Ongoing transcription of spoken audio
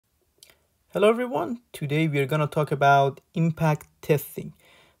Hello everyone, today we are going to talk about impact testing.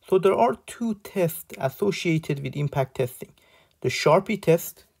 So there are two tests associated with impact testing. The Charpy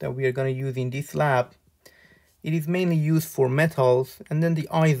test that we are going to use in this lab, it is mainly used for metals, and then the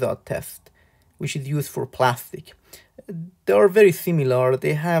Izod test, which is used for plastic. They are very similar,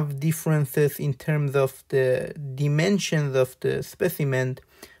 they have differences in terms of the dimensions of the specimen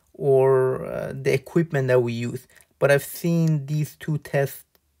or the equipment that we use. But I've seen these two tests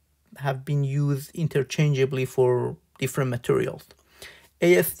have been used interchangeably for different materials.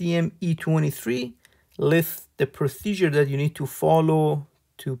 ASTM E23 lists the procedure that you need to follow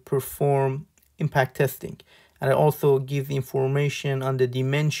to perform impact testing, and it also gives information on the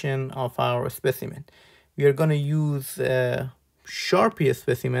dimension of our specimen. We are going to use a Charpy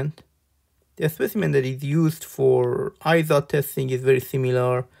specimen. The specimen that is used for Izod testing is very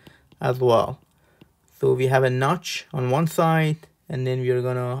similar as well. So we have a notch on one side, and then we are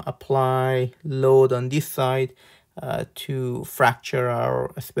going to apply load on this side to fracture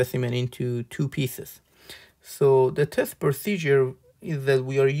our specimen into two pieces. So the test procedure is that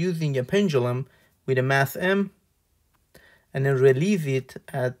we are using a pendulum with a mass m and then release it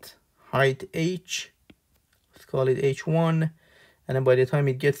at height h. Let's call it h1, and then by the time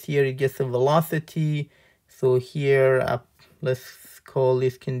it gets here, it gets a velocity. So here, let's call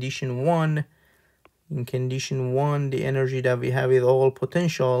this condition 1. In condition 1, the energy that we have is all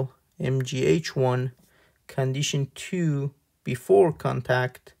potential, mgh1. Condition 2, before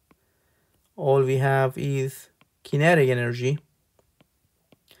contact, all we have is kinetic energy.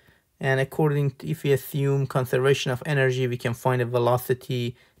 And according to, if we assume conservation of energy, we can find a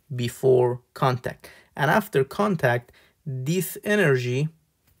velocity before contact. And after contact, this energy,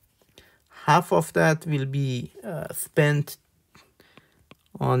 half of that will be spent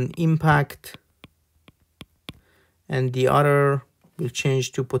on impact, and the other will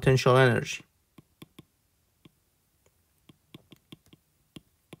change to potential energy.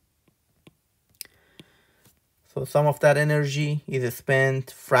 So some of that energy is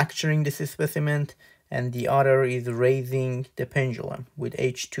spent fracturing this specimen, and the other is raising the pendulum with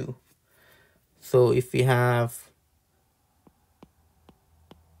H2. So if we have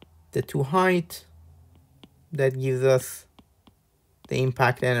the two height, that gives us the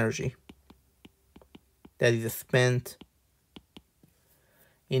impact energy that is spent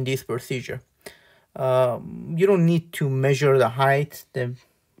in this procedure. You don't need to measure the height. The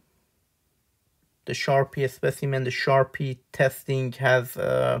Charpy specimen, the Charpy testing has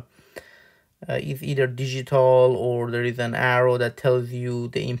is either digital or there is an arrow that tells you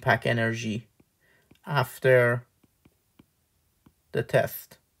the impact energy after the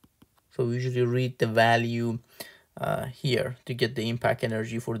test. So we usually read the value here to get the impact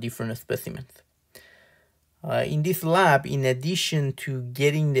energy for different specimens. In this lab, in addition to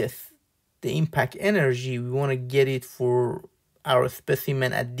getting the impact energy, we want to get it for our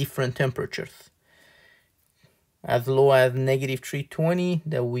specimen at different temperatures, as low as -320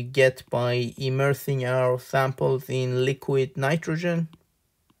 that we get by immersing our samples in liquid nitrogen,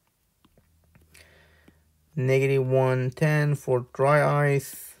 -110 for dry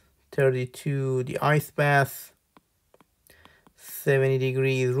ice, 32 the ice bath, 70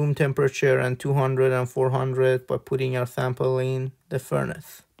 degrees room temperature, and 200 and 400 by putting our sample in the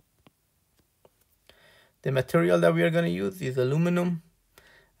furnace. The material that we are going to use is aluminum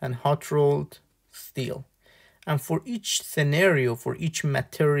and hot rolled steel. And for each scenario, for each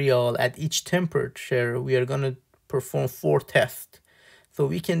material at each temperature, we are going to perform 4 tests. So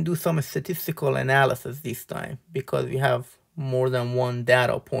we can do some statistical analysis this time because we have more than one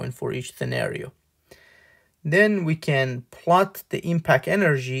data point for each scenario. Then we can plot the impact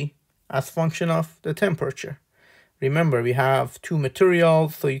energy as function of the temperature. Remember, we have 2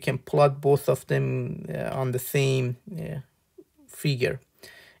 materials, so you can plot both of them on the same figure.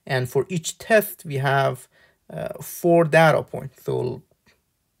 And for each test, we have 4 data points. So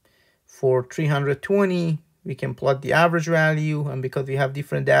for 320, we can plot the average value, and because we have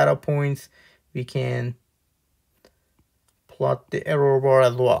different data points, we can plot the error bar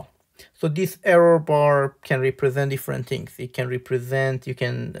as well. So this error bar can represent different things. It can represent, you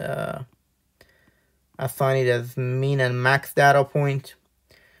can assign it as mean and max data point,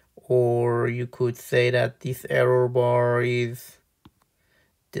 or you could say that this error bar is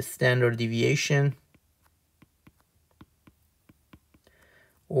the standard deviation,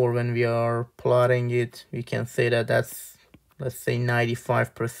 or when we are plotting it, we can say that that's, let's say,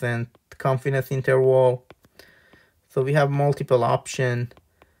 95% confidence interval. So we have multiple options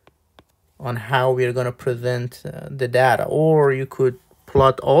on how we are going to present the data, or you could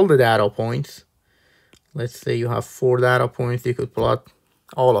plot all the data points. Let's say you have 4 data points, you could plot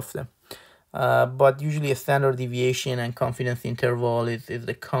all of them. but usually a standard deviation and confidence interval is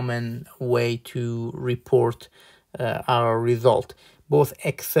the common way to report our result. Both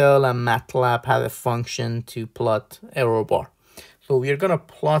Excel and MATLAB have a function to plot error bar. So we are going to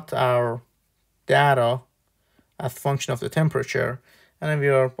plot our data as function of the temperature, and then we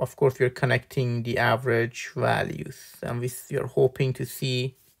are, of course, we are connecting the average values, and we are hoping to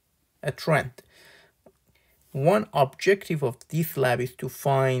see a trend. One objective of this lab is to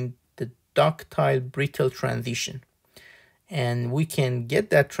find the ductile-brittle transition, and we can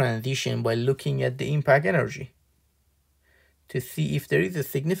get that transition by looking at the impact energy to see if there is a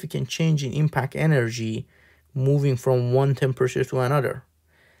significant change in impact energy moving from one temperature to another.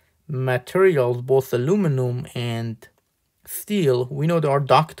 Materials, both aluminum and steel, we know they are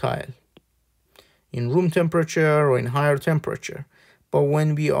ductile in room temperature or in higher temperature. But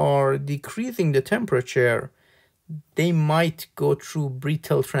when we are decreasing the temperature, they might go through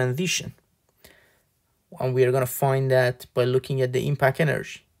brittle transition. And we are going to find that by looking at the impact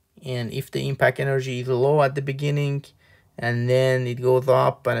energy. And if the impact energy is low at the beginning, and then it goes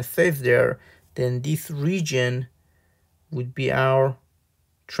up and it stays there, then this region would be our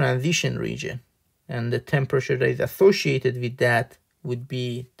transition region, and the temperature that is associated with that would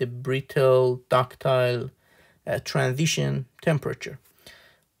be the brittle ductile transition temperature.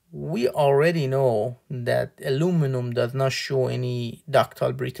 We already know that aluminum does not show any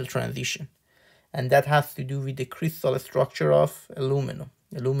ductile brittle transition, and that has to do with the crystal structure of aluminum.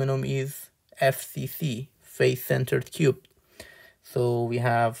 Aluminum is FCC, face-centered cube. So we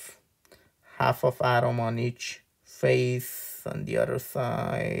have half of atom on each face on the other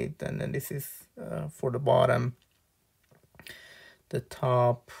side, and then this is for the bottom, the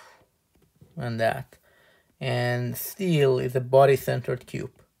top, and that. And steel is a body-centered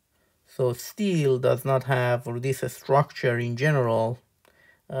cube. So steel does not have, or this structure in general,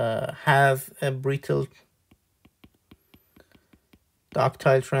 have a brittle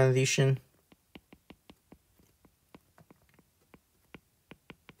ductile transition.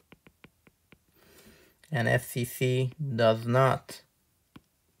 And FCC does not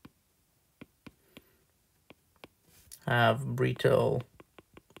have brittle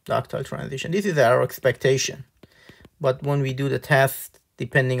ductile transition. This is our expectation. But when we do the test,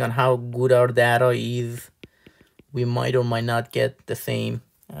 depending on how good our data is, we might or might not get the same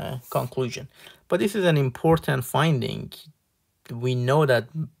conclusion. But this is an important finding. We know that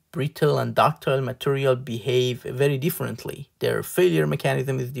brittle and ductile material behave very differently. Their failure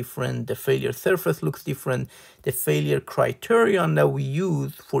mechanism is different, the failure surface looks different, the failure criterion that we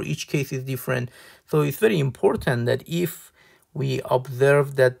use for each case is different. So it's very important that if we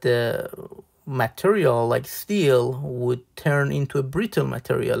observe that the material like steel would turn into a brittle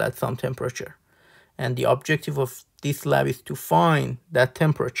material at some temperature, and the objective of this lab is to find that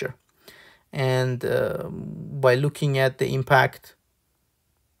temperature, and by looking at the impact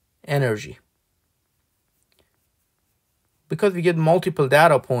energy. Because we get multiple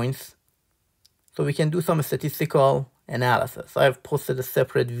data points, so we can do some statistical analysis. I've posted a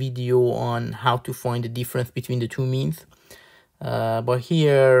separate video on how to find the difference between the two means. But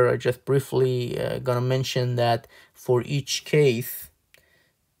here I just briefly gonna mention that for each case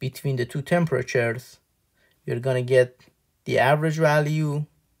between the two temperatures, you're gonna get the average value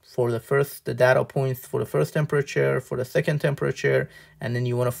for the data points for the first temperature, for the second temperature, and then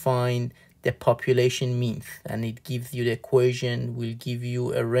you want to find the population means, and it gives you the equation, will give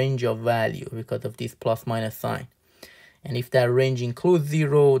you a range of value because of this plus minus sign. And if that range includes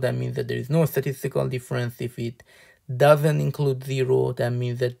 0, that means that there is no statistical difference. If it doesn't include 0, that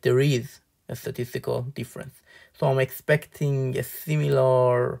means that there is a statistical difference. So I'm expecting a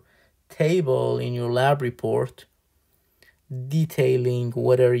similar table in your lab report detailing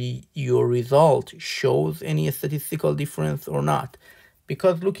whether your result shows any statistical difference or not.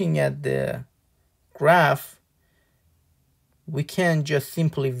 Because looking at the graph, we can just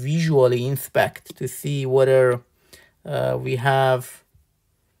simply visually inspect to see whether we have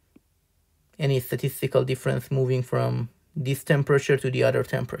any statistical difference moving from this temperature to the other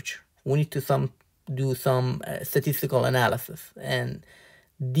temperature. We need to do some statistical analysis, and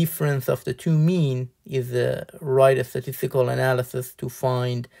difference of the two mean is the right statistical analysis to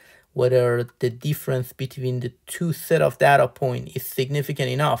find whether the difference between the two set of data points is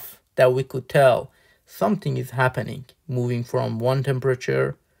significant enough that we could tell something is happening moving from one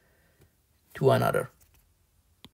temperature to another.